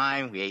 he met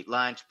mine. We ate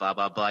lunch, blah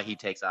blah blah. He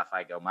takes off,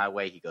 I go my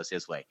way, he goes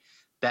his way.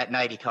 That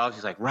night he calls,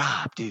 he's like,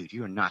 Rob, dude,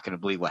 you are not going to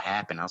believe what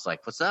happened. I was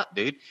like, what's up,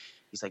 dude?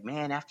 He's like,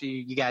 man, after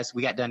we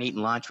got done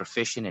eating lunch, we're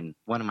fishing, and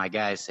one of my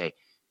guys say,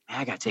 man,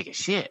 I got to take a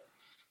shit.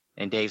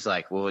 And Dave's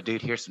like, well,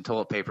 dude, here's some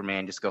toilet paper,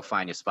 man. Just go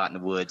find a spot in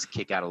the woods,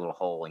 kick out a little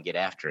hole, and get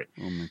after it.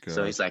 Oh, my God.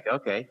 So he's like,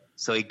 okay.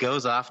 So he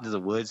goes off into the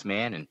woods,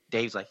 man, and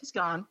Dave's like, he's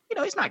gone.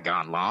 He's not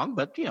gone long,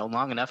 but,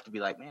 long enough to be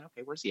like, man,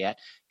 okay, where's he at?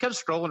 Comes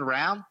strolling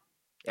around.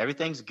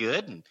 Everything's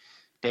good. And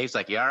Dave's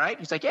like, you all right?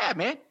 He's like, yeah,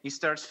 man. He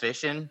starts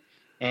fishing,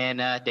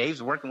 and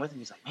Dave's working with him.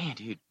 He's like, man,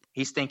 dude.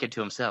 He's thinking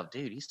to himself,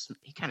 dude,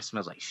 he kind of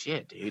smells like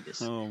shit, dude.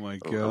 Oh, my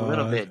God. A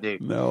little bit, dude.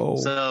 No.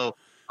 So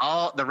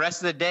all the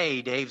rest of the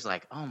day, Dave's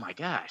like, oh, my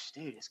gosh,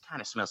 dude, this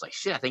kind of smells like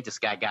shit. I think this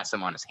guy got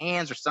some on his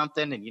hands or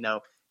something. And,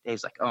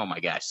 Dave's like, oh,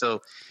 my gosh.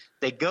 So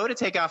they go to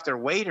take off their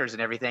waders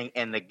and everything,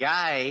 and the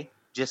guy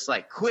just,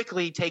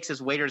 quickly takes his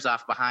waders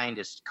off behind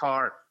his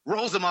car,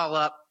 rolls them all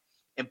up,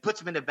 and puts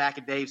them in the back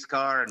of Dave's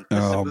car and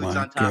puts the boots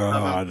on top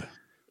of them.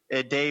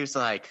 And Dave's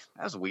like,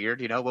 that was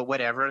weird, but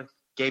whatever.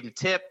 Gave him a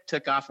tip,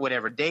 took off,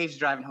 whatever. Dave's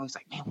driving home. He's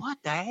like, man, what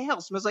the hell?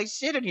 It smells like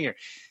shit in here.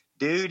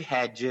 Dude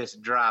had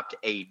just dropped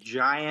a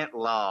giant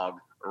log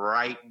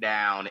right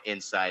down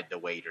inside the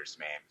waders,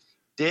 man.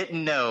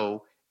 Didn't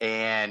know,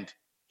 and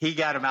he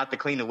got him out to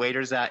clean the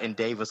waders out, and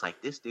Dave was like,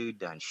 this dude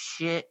done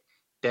shit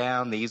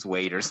down these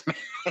waders, man.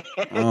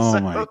 Oh,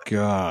 my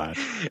God.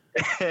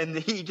 And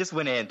he just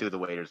went in and threw the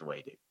waders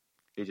away, dude.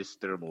 He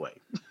just threw them away.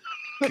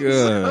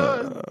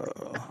 Good.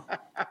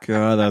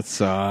 God, that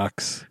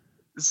sucks.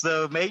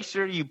 So make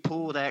sure you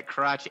pull that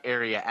crotch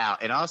area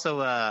out. And also,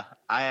 I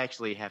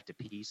actually have to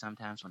pee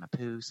sometimes when I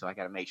poo, so I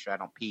got to make sure I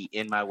don't pee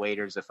in my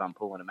waders if I'm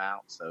pulling them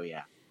out. So,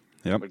 yeah.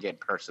 Yep. We're getting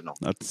personal.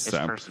 It's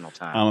personal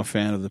time. I'm a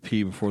fan of the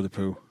pee before the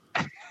poo.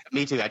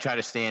 Me too. I try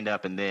to stand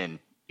up and then,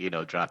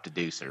 drop the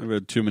deucer. I've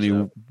had too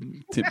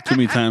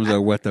many times I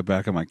wet the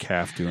back of my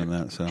calf doing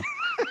that, so.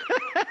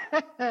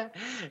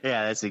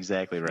 Yeah, that's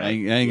exactly right. I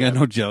ain't got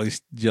no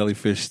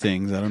jellyfish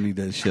stings. I don't need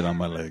that shit on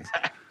my legs.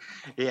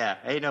 Yeah,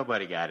 ain't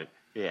nobody got it.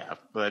 Yeah,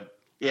 but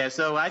yeah,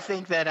 so I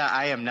think that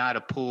I am not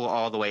a pull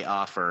all the way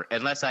offer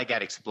unless I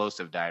got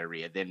explosive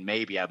diarrhea. Then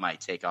maybe I might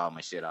take all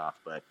my shit off.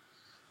 But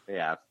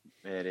yeah,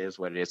 it is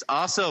what it is.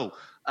 Also,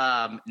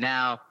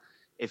 now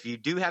if you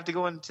do have to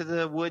go into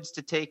the woods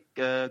to take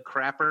a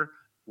crapper,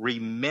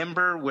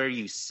 remember where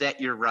you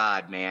set your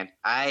rod, man.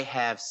 I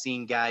have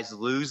seen guys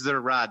lose their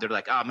rod. They're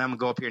like, oh man, I'm gonna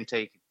go up here and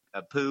take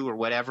a poo or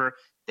whatever.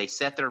 They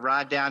set their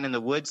rod down in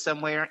the woods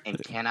somewhere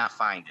and cannot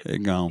find it.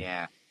 It's gone.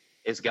 Yeah.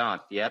 It's gone.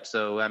 Yep.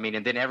 So,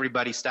 and then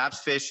everybody stops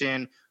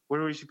fishing.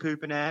 Where was you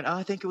pooping at? Oh,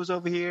 I think it was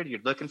over here.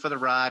 You're looking for the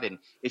rod, and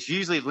it's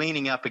usually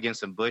leaning up against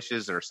some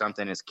bushes or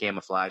something that's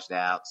camouflaged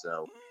out.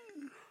 So,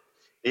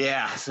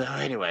 yeah. So,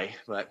 anyway,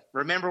 but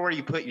remember where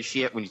you put your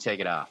shit when you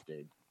take it off,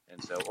 dude.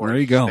 And so, there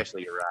you go.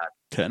 Especially your rod.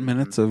 10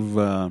 minutes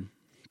of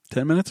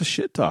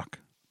shit talk.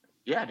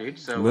 Yeah, dude.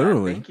 So,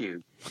 literally. Thank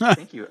you.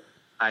 Thank you,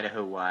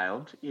 Idaho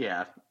Wild.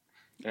 Yeah.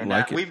 And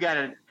we've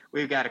got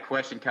a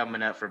question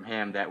coming up from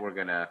him that we're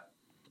gonna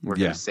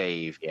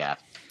save. Yeah.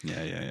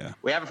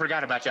 We haven't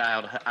forgot about your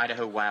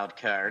Idaho Wild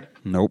card.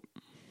 Nope.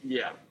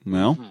 Yeah.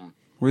 Well,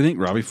 what do you think,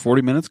 Robbie?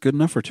 40 minutes good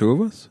enough for two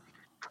of us?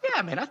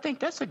 Yeah, man. I think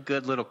that's a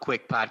good little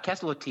quick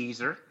podcast, a little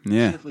teaser.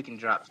 Yeah. See if we can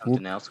drop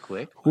something else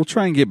quick. We'll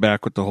try and get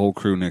back with the whole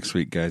crew next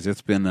week, guys.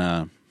 It's been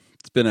a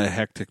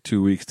hectic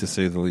 2 weeks to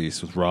say the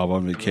least, with Rob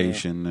on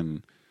vacation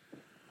and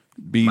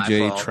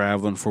BJ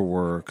traveling for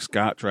work,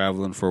 Scott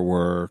traveling for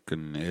work,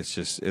 and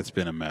it's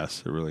been a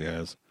mess. It really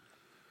has.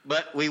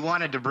 But we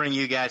wanted to bring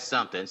you guys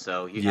something,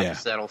 so you have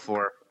to settle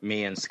for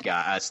me and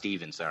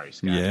Steven. Sorry,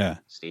 Scott. Yeah.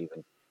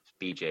 Steven,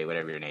 BJ,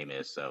 whatever your name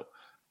is. So,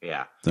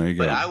 yeah. There you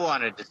go. But I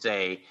wanted to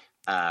say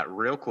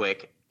real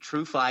quick,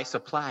 True Fly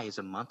Supply is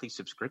a monthly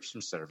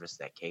subscription service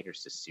that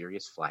caters to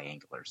serious fly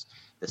anglers.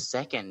 The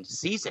second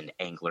seasoned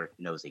angler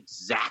knows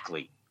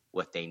exactly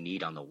what they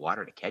need on the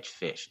water to catch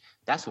fish.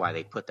 That's why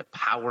they put the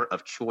power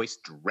of choice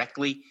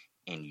directly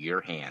in your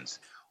hands.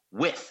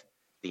 With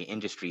the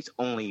industry's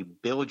only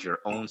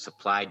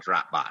build-your-own-supply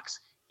drop box,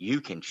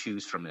 you can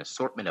choose from an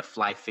assortment of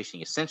fly fishing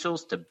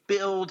essentials to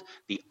build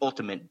the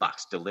ultimate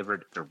box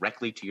delivered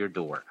directly to your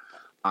door.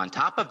 On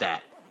top of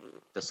that,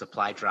 the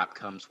supply drop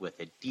comes with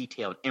a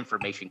detailed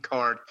information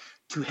card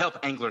to help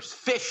anglers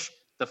fish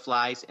the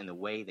flies in the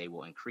way they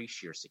will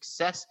increase your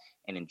success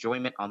and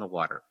enjoyment on the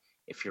water.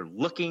 If you're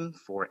looking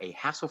for a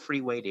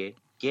hassle-free way to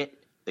get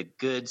the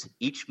goods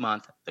each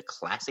month, the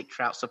Classic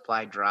Trout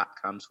Supply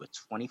Drop comes with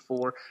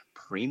 24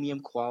 premium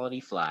quality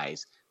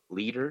flies,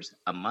 leaders,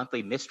 a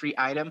monthly mystery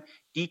item,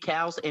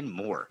 decals, and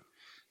more.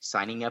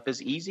 Signing up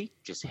is easy.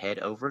 Just head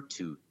over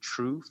to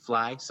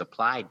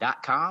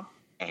trueflysupply.com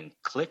and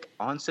click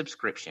on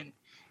subscription.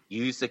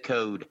 use the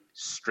code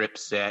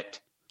STRIPSET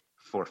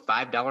for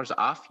 $5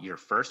 off your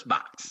first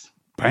box.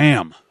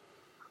 Bam.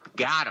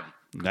 Got him.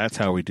 That's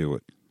how we do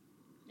it.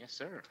 Yes,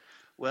 sir.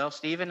 Well,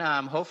 Steven,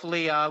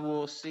 hopefully I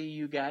will see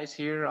you guys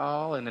here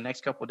all in the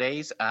next couple of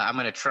days. I'm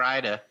going to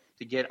try to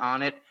get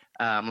on it.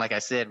 Like I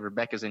said,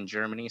 Rebecca's in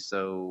Germany,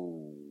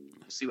 so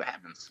we'll see what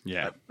happens.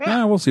 Yeah. But,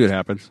 Yeah, we'll see what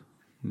happens.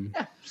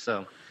 Yeah,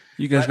 so.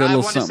 You guys got a I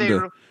little wanted to something say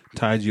to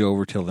tide you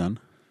over till then.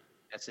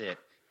 That's it.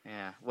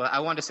 Yeah. Well, I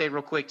wanted to say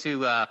real quick,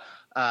 too, all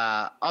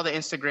the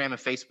Instagram and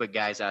Facebook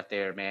guys out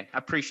there, man, I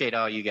appreciate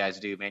all you guys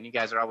do, man. You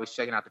guys are always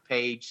checking out the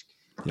page,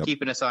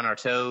 keeping us on our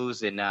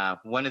toes. And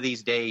one of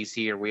these days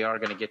here, we are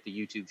going to get the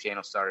YouTube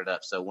channel started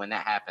up. So when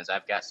that happens,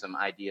 I've got some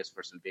ideas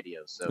for some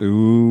videos. So,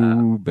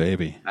 ooh,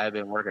 baby. I've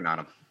been working on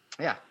them.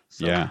 Yeah.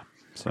 So. Yeah.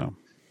 So.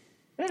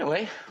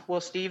 Anyway,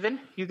 well, Steven,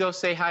 you go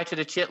say hi to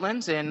the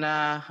chitlins, and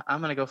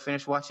I'm going to go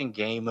finish watching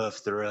Game of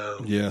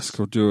Thrones. Yes,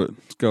 go do it.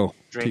 Let's go.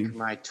 Drink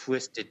my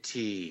twisted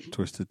tea.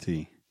 Twisted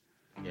tea.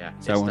 Yeah, Is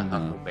it's that the one?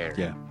 Huckleberry.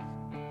 Yeah.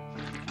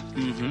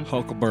 Mm-hmm.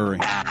 Huckleberry.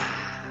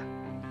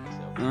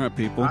 All right,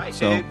 people. All right,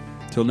 so, dude.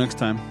 till next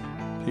time.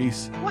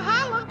 Peace. Well,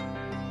 holla.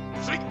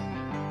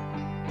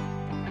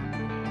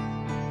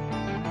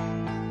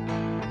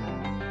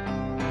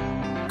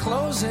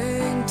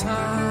 Closing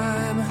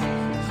time.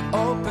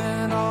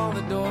 Open all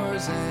the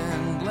doors and